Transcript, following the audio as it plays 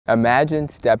Imagine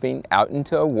stepping out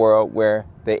into a world where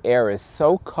the air is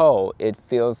so cold it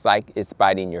feels like it's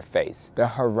biting your face. The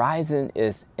horizon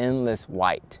is endless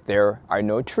white. There are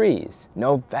no trees,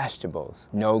 no vegetables,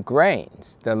 no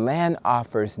grains. The land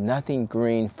offers nothing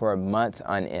green for months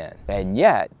on end. And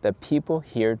yet, the people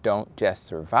here don't just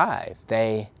survive,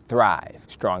 they thrive.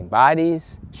 Strong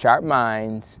bodies, sharp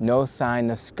minds, no sign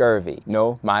of scurvy,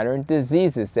 no modern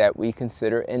diseases that we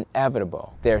consider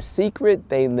inevitable. Their secret,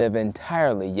 they live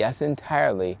entirely, yes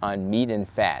entirely, on meat and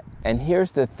fat. And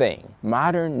here's the thing,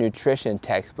 modern nutrition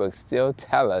textbooks still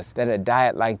tell us that a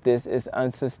diet like this is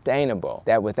unsustainable,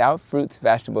 that without fruits,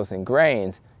 vegetables, and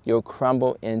grains, you'll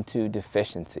crumble into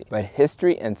deficiency. But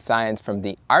history and science from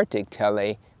the Arctic tell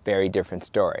a very different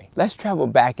story. Let's travel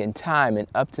back in time and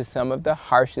up to some of the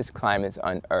harshest climates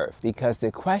on Earth, because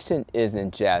the question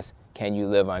isn't just, can you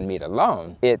live on meat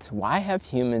alone? It's why have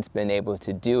humans been able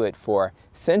to do it for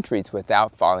centuries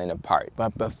without falling apart?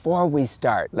 But before we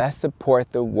start, let's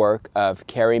support the work of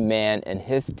Kerry Mann and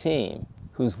his team,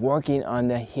 who's working on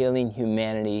the Healing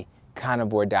Humanity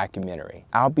Carnivore documentary.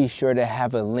 I'll be sure to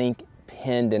have a link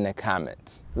pinned in the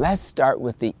comments. Let's start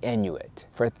with the Inuit.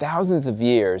 For thousands of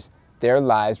years, their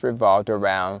lives revolved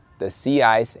around the sea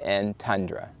ice and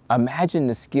tundra. Imagine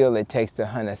the skill it takes to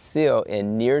hunt a seal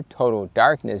in near total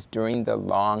darkness during the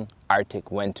long Arctic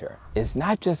winter. It's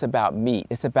not just about meat,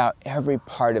 it's about every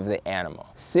part of the animal.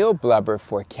 Seal blubber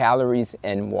for calories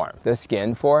and warmth, the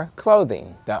skin for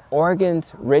clothing, the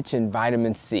organs rich in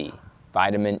vitamin C,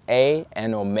 vitamin A,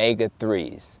 and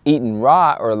omega-3s, eaten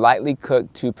raw or lightly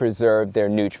cooked to preserve their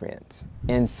nutrients.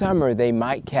 In summer, they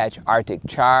might catch Arctic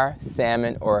char,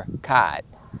 salmon, or cod,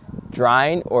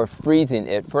 drying or freezing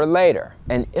it for later.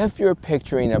 And if you're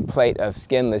picturing a plate of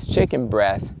skinless chicken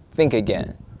breast, think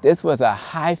again. This was a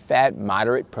high-fat,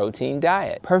 moderate-protein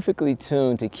diet, perfectly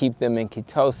tuned to keep them in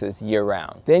ketosis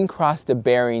year-round. Then crossed the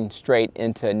Bering Strait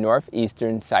into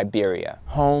northeastern Siberia,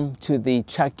 home to the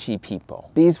Chukchi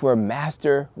people. These were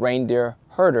master reindeer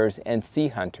herders and sea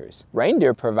hunters.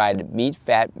 Reindeer provided meat,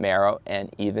 fat, marrow,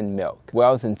 and even milk.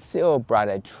 Whales and seal brought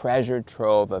a treasure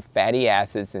trove of fatty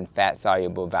acids and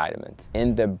fat-soluble vitamins.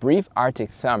 In the brief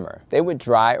Arctic summer, they would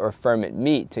dry or ferment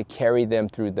meat to carry them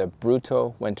through the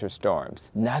brutal winter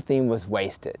storms. Nothing was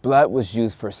wasted. Blood was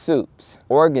used for soups.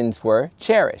 Organs were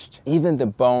cherished. Even the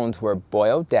bones were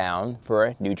boiled down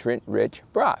for nutrient-rich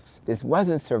broths. This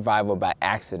wasn't survival by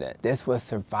accident. This was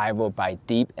survival by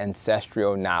deep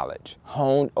ancestral knowledge,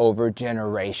 honed over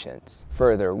generations.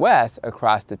 Further west,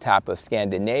 across the top of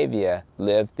Scandinavia,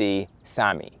 lived the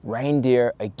Sami.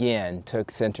 Reindeer again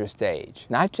took center stage,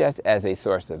 not just as a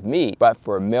source of meat, but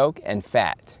for milk and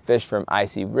fat. Fish from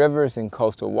icy rivers and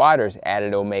coastal waters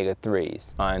added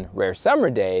omega-3s. On rare summer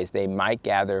days, they might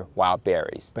gather wild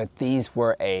berries. But these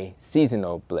were a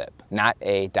seasonal blip, not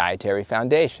a dietary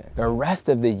foundation. The rest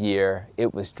of the year,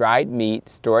 it was dried meat,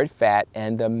 stored fat,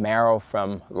 and the marrow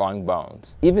from long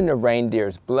bones. Even the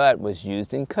reindeer's blood was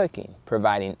used in cooking,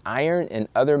 providing iron and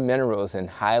other minerals in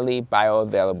highly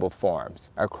bioavailable forms.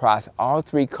 Across all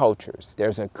three cultures,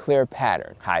 there's a clear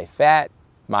pattern: high fat,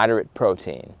 moderate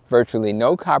protein, virtually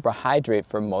no carbohydrate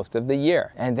for most of the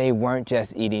year. And they weren't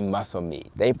just eating muscle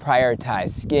meat. They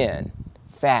prioritized skin,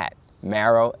 fat,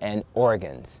 marrow, and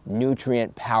organs,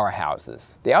 nutrient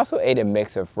powerhouses. They also ate a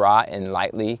mix of raw and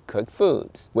lightly cooked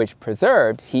foods, which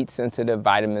preserved heat-sensitive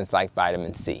vitamins like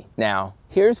vitamin C. Now,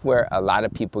 here's where a lot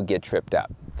of people get tripped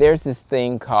up. There's this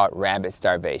thing called rabbit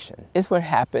starvation. It's what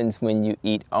happens when you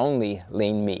eat only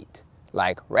lean meat,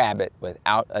 like rabbit,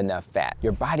 without enough fat.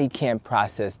 Your body can't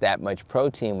process that much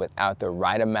protein without the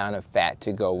right amount of fat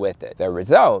to go with it. The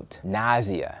result: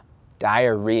 nausea,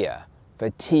 diarrhea,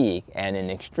 fatigue, and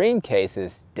in extreme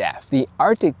cases, death. The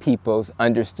Arctic peoples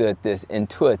understood this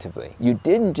intuitively. You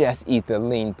didn't just eat the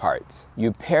lean parts.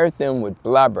 You paired them with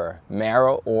blubber,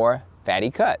 marrow, or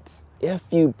fatty cuts. If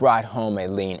you brought home a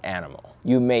lean animal,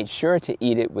 you made sure to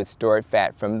eat it with stored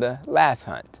fat from the last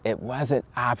hunt. It wasn't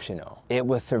optional. It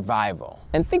was survival.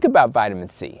 And think about vitamin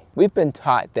C. We've been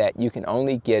taught that you can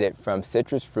only get it from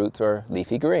citrus fruits or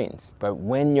leafy greens. But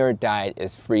when your diet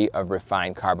is free of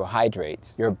refined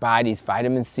carbohydrates, your body's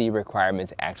vitamin C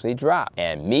requirements actually drop.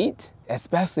 And meat,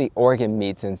 especially organ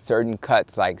meats and certain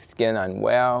cuts like skin on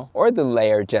whale or the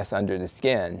layer just under the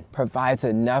skin, provides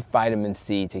enough vitamin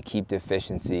C to keep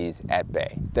deficiencies at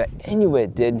bay. The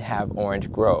Inuit didn't have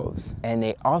orange groves, and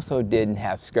they also didn't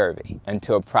have scurvy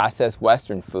until processed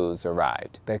Western foods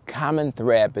arrived. The common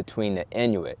thread between the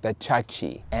Inuit, the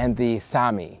Chukchi, and the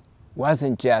Sami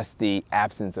wasn't just the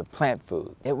absence of plant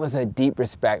food. It was a deep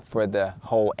respect for the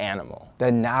whole animal,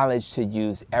 the knowledge to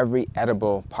use every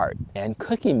edible part, and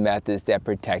cooking methods that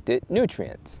protected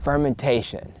nutrients.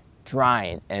 Fermentation,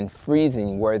 drying, and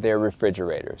freezing were their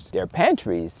refrigerators, their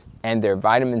pantries, and their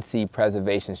vitamin C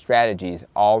preservation strategies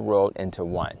all rolled into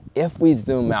one. If we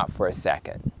zoom out for a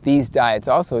second, these diets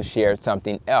also shared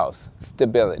something else: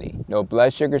 stability. No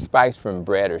blood sugar spikes from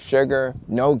bread or sugar,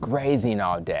 no grazing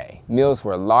all day. Meals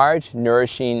were large,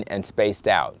 nourishing, and spaced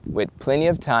out, with plenty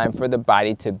of time for the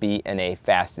body to be in a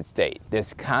fasted state.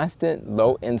 This constant,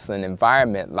 low insulin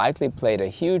environment likely played a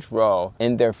huge role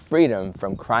in their freedom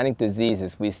from chronic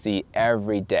diseases we see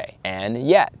every day. And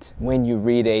yet, when you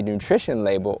read a nutrition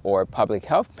label or public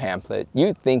health pamphlet,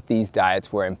 you'd think these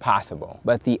diets were impossible.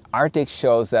 But the Arctic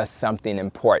shows us something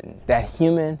important: that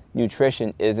human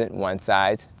nutrition isn't one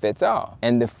size fits all.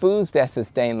 And the foods that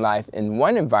sustain life in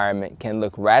one environment can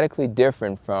look radically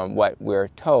different from what we're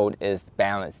told is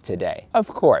balanced today. Of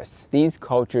course, these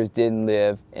cultures didn't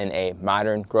live in a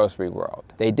modern grocery world.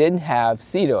 They didn't have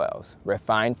seed oils,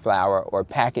 refined flour, or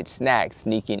packaged snacks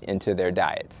sneaking into their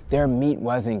diets. Their meat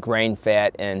wasn't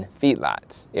grain-fed in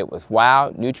feedlots. It was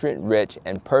wild, nutrient-rich,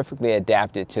 and perfectly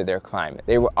adapted to their climate.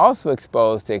 They were also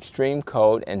exposed to extreme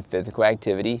cold and physical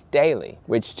activity daily,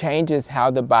 which changes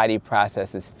how the body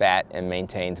processes fat and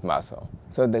maintains muscle.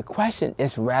 So the question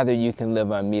is whether you can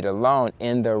live on meat alone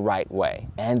in the right way.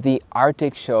 And the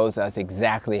Arctic shows us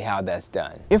exactly how that's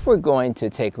done. If we're going to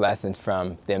take lessons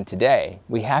from them today,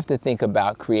 we have to think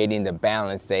about creating the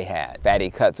balance they had: fatty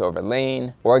cuts over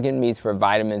lean, organ meats for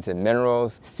vitamins and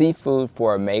minerals, seafood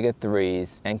for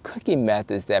omega-3s, and cooking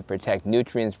methods that protect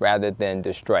nutrients rather than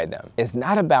destroy them. It's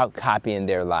not about copying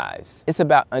their lives. It's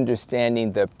about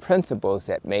understanding the principles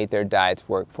that made their diets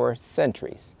work for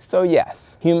centuries. So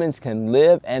yes, humans can live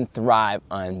and thrive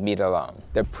on meat alone.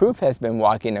 The proof has been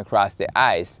walking across the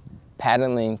ice,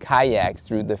 paddling kayaks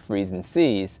through the freezing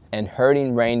seas, and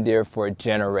herding reindeer for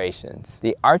generations.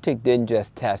 The Arctic didn't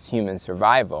just test human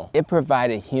survival, it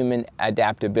provided human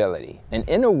adaptability. And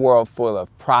in a world full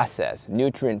of processed,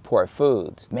 nutrient-poor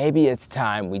foods, maybe it's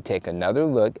time we take another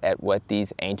look at what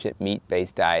these ancient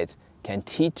meat-based diets can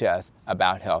teach us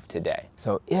about health today.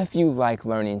 So if you like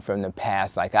learning from the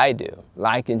past like I do,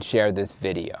 like and share this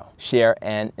video. Share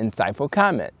an insightful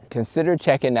comment. Consider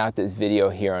checking out this video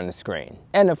here on the screen.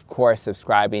 And of course,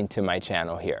 subscribing to my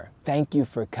channel here. Thank you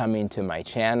for coming to my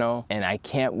channel, and I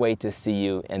can't wait to see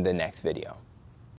you in the next video.